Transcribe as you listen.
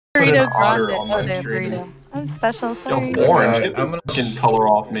Put an Burrito otter grande. on my Oh, damn, stream. burrito. I'm special, sorry. Yo, orange, get the fucking color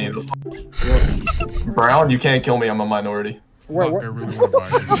off me. Brown, you can't kill me, I'm a minority. Fuck, I really want to buy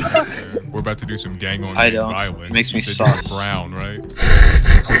this. We're about to do some gang on gang violence. It makes me You said you were sus. brown, right?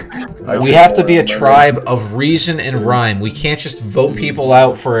 We have to be a tribe of reason and rhyme. We can't just vote people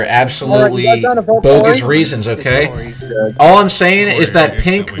out for absolutely bogus reasons, okay? All I'm saying is that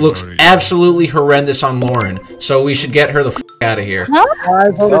Pink looks absolutely horrendous on Lauren, so we should get her the f out of here.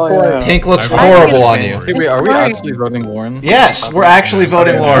 Pink looks horrible on you. Wait, are we actually voting Lauren? Yes, we're actually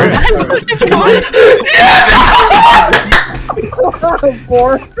voting Lauren.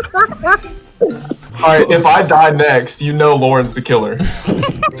 Alright, if I die next, you know Lauren's the killer.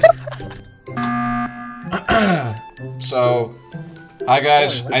 So, hi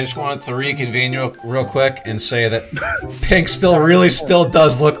guys, I just wanted to reconvene real quick and say that Pink still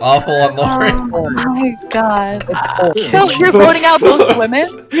does look awful on Lauren. Oh my god. So you're voting out those women?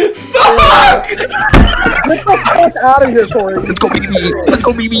 Fuck! Get the fuck out of here, Corey. Let's go, baby. Let's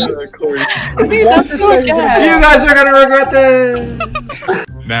go, baby. See, that's so bad. You guys are gonna regret this!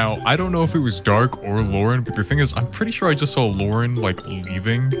 Now, I don't know if it was Dark or Lauren, but the thing is, I'm pretty sure I just saw Lauren, like,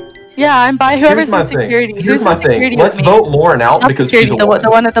 leaving. Yeah, I'm by whoever's in security. Here's Who's my in security? thing. Let's vote Lauren out because she's a woman. The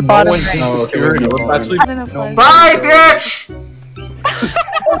one at the bottom. Bye, bitch!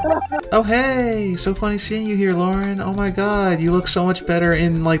 Oh hey, so funny seeing you here, Lauren. Oh my god, you look so much better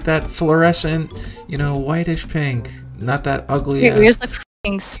in like that fluorescent, you know, whitish pink. Not that ugly ass. We just look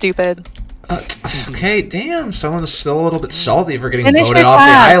f***ing stupid. Okay, damn, someone's still a little bit salty for getting Finish voted your off the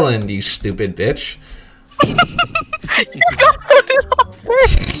class. island, you stupid bitch. You got voted off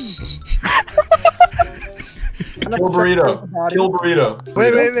first. Kill Burrito. Kill Burrito.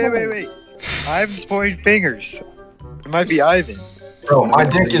 Wait. Ivan's pointing fingers. It might be Ivan. Bro, my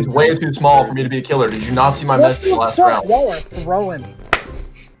dick is way too small for me to be a killer. Did you not see my message last round? Throwing.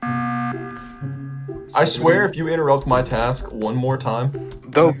 I swear if you interrupt my task one more time.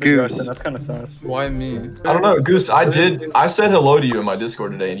 Though Goose. That's kind of sus. Why me? I don't know, Goose, I said hello to you in my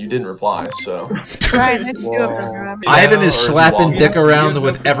Discord today and you didn't reply, so. Right, I do remember. Ivan is Or slapping walking? dick around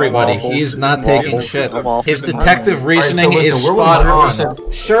with everybody. He's not taking shit. His detective reasoning Alright, so is listen, we're spot 100%.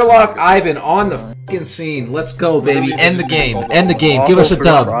 on. Sherlock Ivan on the fucking scene. Let's go, baby. End the game. End the game. Give us a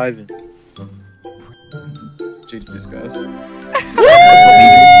dub. Ivan. GG's, guys.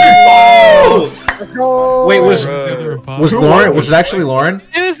 Oh! Wait, was Lauren? Was it actually Lauren?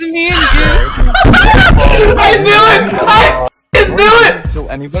 It was me and you. I knew it! I f***ing knew it! Kill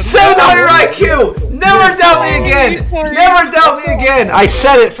anybody? 700 IQ! Never doubt me again! Never doubt me again! I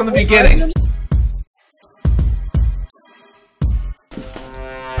said it from the beginning.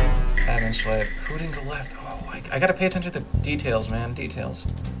 Admin swipe. Who didn't go left? Oh, I gotta pay attention to the details, man. Details.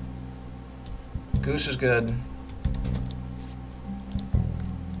 Goose is good.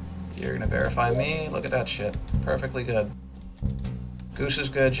 You're gonna verify me? Look at that shit. Perfectly good. Goose is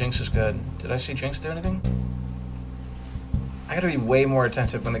good, Jinx is good. Did I see Jinx do anything? I gotta be way more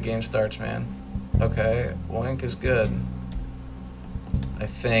attentive when the game starts, man. Okay, Oink is good. I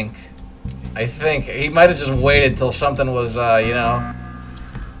think. He might have just waited till something was, you know.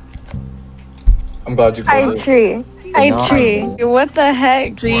 I'm glad you Hi, called it. Tree. Hi, Tree. What the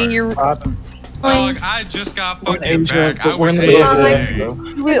heck? Tree, you're... Dog, I just got fucking back. I We're was in the middle of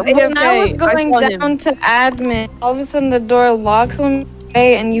AFK. When I was going down to admin, all of a sudden the door locks on me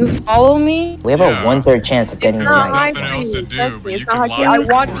and you follow me. We have a 1/3 chance of getting There's nothing else to do, but you can lock I the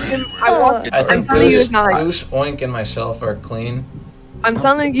watched door him. anyway. I think telling you Goose, it's not. Goose, Oink, and myself are clean. I'm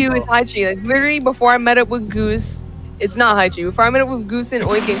telling you, it's Haichi. Like literally, before I met up with Goose, it's not Haichi. Before I met up with Goose and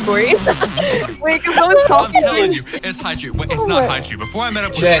Oink and Corey, wait, cause someone's I'm talking. telling you, it's Haichu. It's not Haichu. Before I met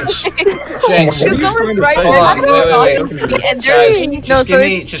up with Jinx. Cause Jinx. someone's right Hold on, there, wait. and Guys,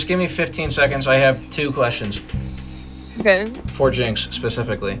 they're just give me 15 seconds. I have 2 questions okay. for Jinx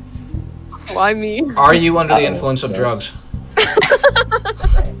specifically. Why me? Are you under the influence of drugs? That's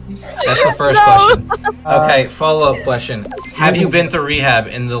the first question. Okay, follow-up question. Have you been to rehab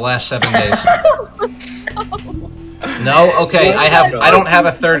in the last 7 days? No? Okay, I don't have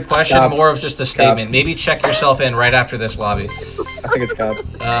a third question, more of just a statement. Maybe check yourself in right after this lobby. I think it's Cap.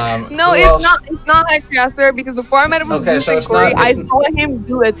 No, it's not Haichi, I swear, because before I met him with Goose and Corey, I saw him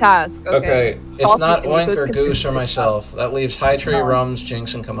do a task. Okay, it's not Oink or it's Goose or myself. That leaves Hightree, Rums,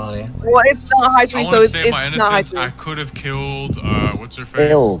 Jinx, and Kamani. Well, it's not I Haichi, want so to it's save my not innocence. Haichi. I could have killed, what's her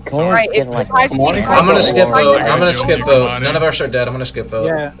face? Ew, can we Right, get it's like Haichi. I'm gonna skip vote. I'm gonna Guilty, skip vote. Kamani. None of us are dead. I'm gonna skip vote.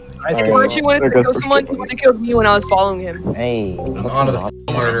 Yeah. If Haichi wanted to kill someone, he would have killed me when I was following him. Hey, I'm onto the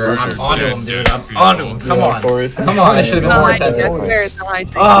murderer. I'm onto him, dude. I'm Yeah, onto him. Come on. Come on. I should have been It's not more Haichi, I attentive. swear it's not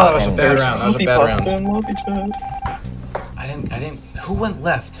Haichi. Oh, that was a bad round. That was a bad round. I didn't. Who went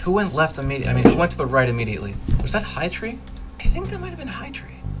left? Who went left immediately? I mean, who went to the right immediately? Was that High Tree? I think that might have been High Tree.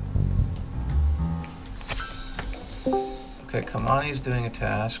 Okay, Kamani's doing a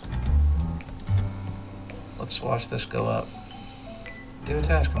task. Let's watch this go up. Do a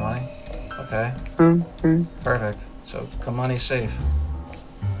task, Kamani. Okay. Perfect. So, Kamani's safe.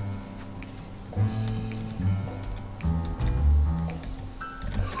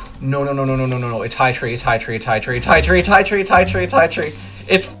 No. It's High Tree. It's High Tree. It's High Tree. It's High Tree. It's High Tree. It's High Tree. It's High Tree.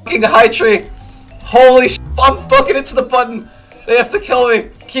 It's fucking High Tree. Holy sh! I'm fucking into the button. They have to kill me.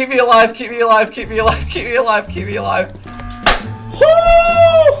 Keep me alive. Keep me alive. Keep me alive. Keep me alive. Keep me alive.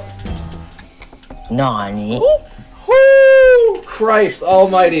 Woo! Nani? Woo! Christ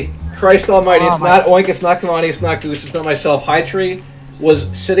Almighty. Christ Almighty. It's not Oink. It's not Kamani. It's not Goose. It's not myself. High Tree was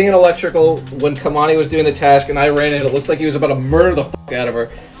sitting in electrical when Kamani was doing the task, and I ran in. It looked like he was about to murder the fuck out of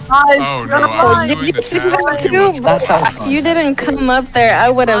her. Oh no, I was doing the task. You didn't come up there, I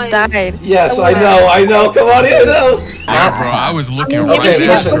would have died. Yes, I know, Kamani, I know! Yeah, bro, I was looking right Okay,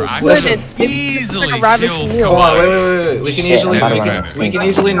 after. I listen. could easily It's like a rabbit's kill meal. Come on, Kamani. wait. We can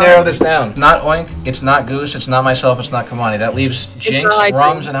easily narrow this down. It's not Oink, it's not Goose, it's not myself, it's not Kamani. That leaves Jinx, not High Tree.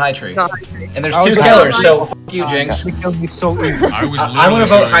 Rums, and High Tree. Not High Tree. And there's two killers, so fuck you, Jinx. He killed me so easy. I was I'm gonna literally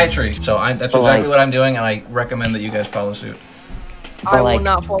vote going- High Tree, so that's exactly what I'm doing, and I recommend that you guys follow suit. I will like,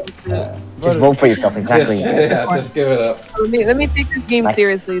 not fall through. Just vote for yourself, exactly. Yeah, just give it up. Let me take this game Like,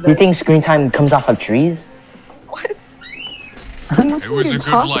 seriously, You though. think screen time comes off of trees? What? It was a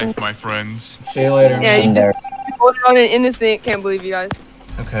good life, my friends. See you later. Yeah, you In there. just voted on an innocent. Can't believe you guys.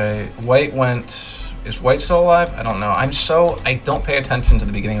 Okay, White went... Is White still alive? I don't know. I don't pay attention to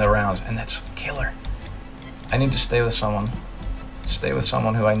the beginning of the rounds, and that's killer. I need to stay with someone. Stay with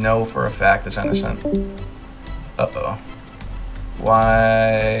someone who I know for a fact is innocent. Uh-oh.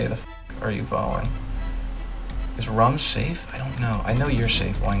 Why the f are you following? Is Rum safe? I don't know. I know you're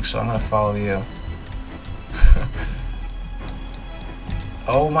safe, Oink, so I'm gonna follow you.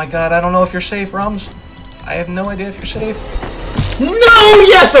 Oh my god, I don't know if you're safe, Rums. I have no idea if you're safe. No!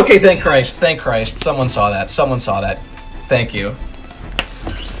 Yes! Okay, thank Christ. Thank Christ. Someone saw that. Someone saw that. Thank you.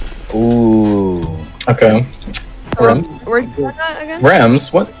 Ooh. Okay. Rams? We're doing that again?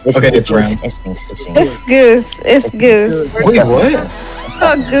 Rams? What? Okay, it's Rams. It's Goose. It's Goose. Wait, what? I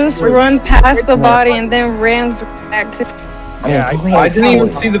saw Goose run past the body and then Rams back to. I didn't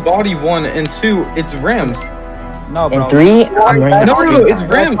even see the body, 1 and 2. It's Rams. No, bro. And 3, I'm running No, the no, screen it's time.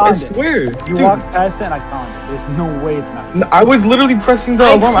 Rams. I swear. You Dude, walked past it and I found it. There's no way it's not. I was literally pressing the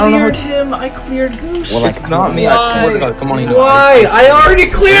alarm. I don't know how. him. I cleared Goose. Well, It's not me. I swear to God. Come on, you know. Why? I already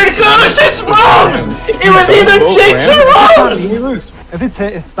cleared Goose! It's Rums! It was either Jinx or Rums! If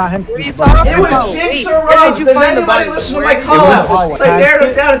it's not him. What are you talking It was about? Jinx Wait, or where Rums! did you Does find the anybody body? listen to Where my did call you outs? find I narrowed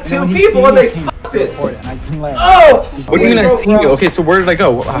it down to 2 people and they fucked it. And I didn't let him. Oh! What do you mean I seen you? Okay, so where did I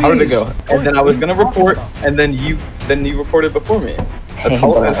go? How did it go? And then I was gonna report, and then you reported before me. That's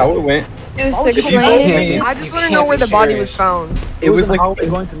how it went. Goose If you explain vote it. me, I just want to know where the body was found. it was like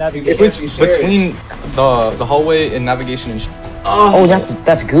going to navigate. it was be serious. between the hallway and navigation and. Oh,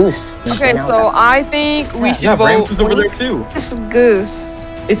 that's Goose. Okay, so I think we should Yeah, vote. Rams was over there too. It's Goose.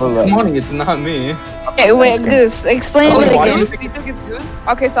 It's Well, come on, it's not me. Okay, wait, Goose. Explain Oh, it why again. do Goose? You think it's Goose?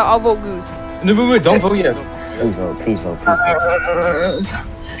 Okay, so I'll vote Goose. No, wait, don't vote yet. Please vote, please vote, please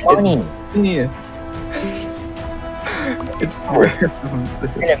vote. Yeah. It's Rams.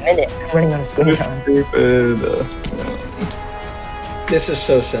 In a minute, I'm running out of screen You're time. stupid. This is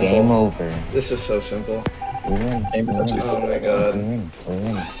so simple. Game over. This is so simple. We win. We win. Oh my god. We win. We win.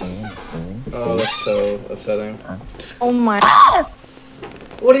 We win. We win. Oh, that's so upsetting. Oh my.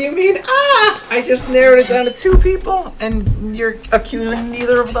 What do you mean? Ah! I just narrowed it down to 2 people, and you're accusing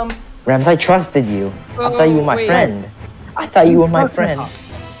neither of them. Rams, I trusted you. I thought you were my wait. friend. I thought you were my friend.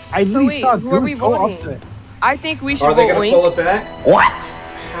 I So literally wait, saw who are we Goose go voting? up to it. I think we should Are they vote gonna pull Oink. it back? What?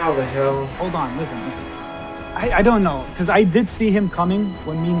 How the hell? Hold on, listen. I don't know, because I did see him coming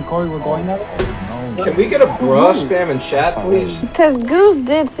when me and Corey were going that way. Can we get a bra spam in chat, please? Because Goose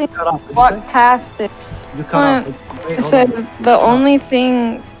did see Cut off. walk past it. You cut off. It Wait, hold said on. the only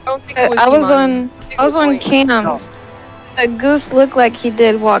thing I don't think it was I was Imani. on cams. The Goose looked like he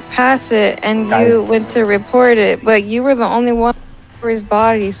did walk past it, and you went to report it, but you were the only one for his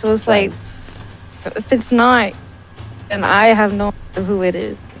body. So it's like, if it's not, then I have no idea who it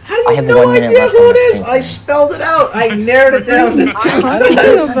is. How do I you have have no 1 minute idea left who on it the is? screen. I spelled it out. I narrowed it down to 2.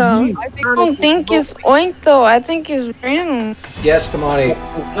 I don't think it's Oink though. I think it's random. Yes, Kamani.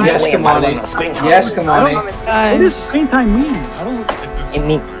 Yes, Wait, am I running Kamani. out of screen time? Yes, Kamani. What Gosh. does screen time mean? I don't. It's a It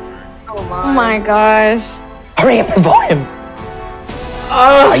mean- Oh Oh my gosh. Hurry up and vote him.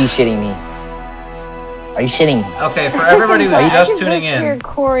 Are you shitting me? Are you shitting? Okay, for everybody who's just tuning I can hear in.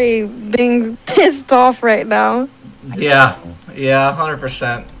 Corey being pissed off right now. Yeah,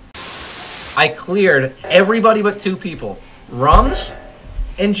 100%. I cleared everybody but 2 people. Rums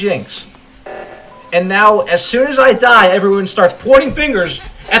and Jinx. And now, as soon as I die, everyone starts pointing fingers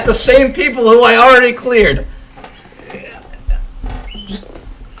at the same people who I already cleared.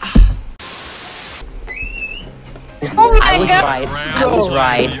 Oh my I was god! right. I was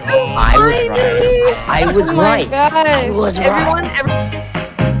right. I was right. I was Oh my right. god! I was right. Everyone